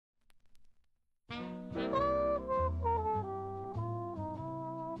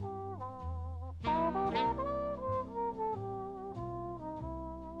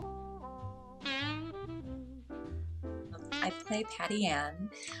play Patty Ann.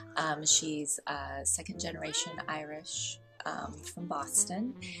 She's second generation Irish from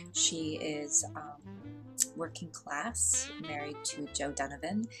Boston. She is working class, married to Joe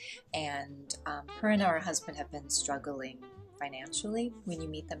Donovan, and her and her husband have been struggling financially when you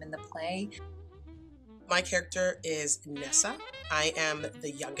meet them in the play. My character is Nessa. I am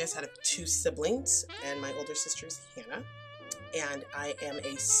the youngest out of two siblings, and my older sister is Hannah. And I am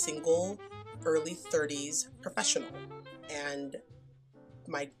a single, early 30s professional. And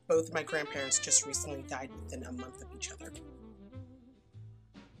both my grandparents just recently died within a month of each other.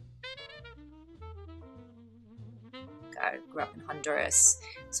 I grew up in Honduras,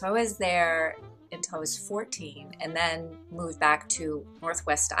 so I was there until I was 14, and then moved back to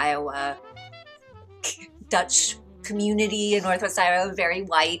Northwest Iowa. Dutch community in Northwest Iowa, very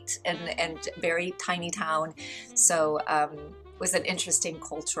white and very tiny town. So it was an interesting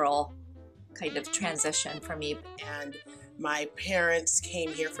cultural kind of transition for me. And my parents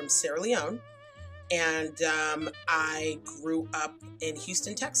came here from Sierra Leone, and I grew up in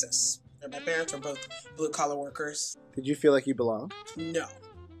Houston, Texas. And my parents were both blue-collar workers. Did you feel like you belonged? No,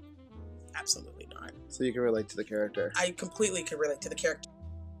 absolutely not. So you can relate to the character? I completely can relate to the character.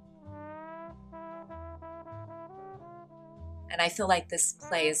 And I feel like this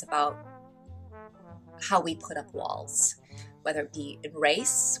play is about how we put up walls, whether it be in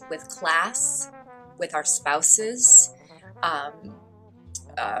race, with class, with our spouses,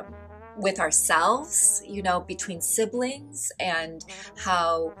 with ourselves, you know, between siblings, and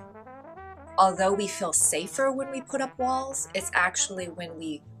how although we feel safer when we put up walls, it's actually when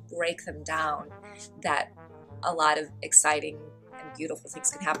we break them down that a lot of exciting and beautiful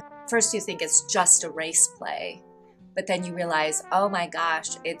things can happen. First, you think it's just a race play, but then you realize, oh my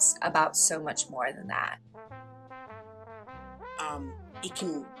gosh, it's about so much more than that.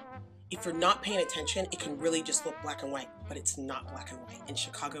 If you're not paying attention, it can really just look black and white, but it's not black and white. And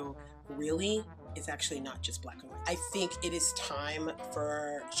Chicago really is actually not just black and white. I think it is time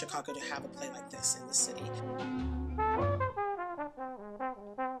for Chicago to have a play like this in the city.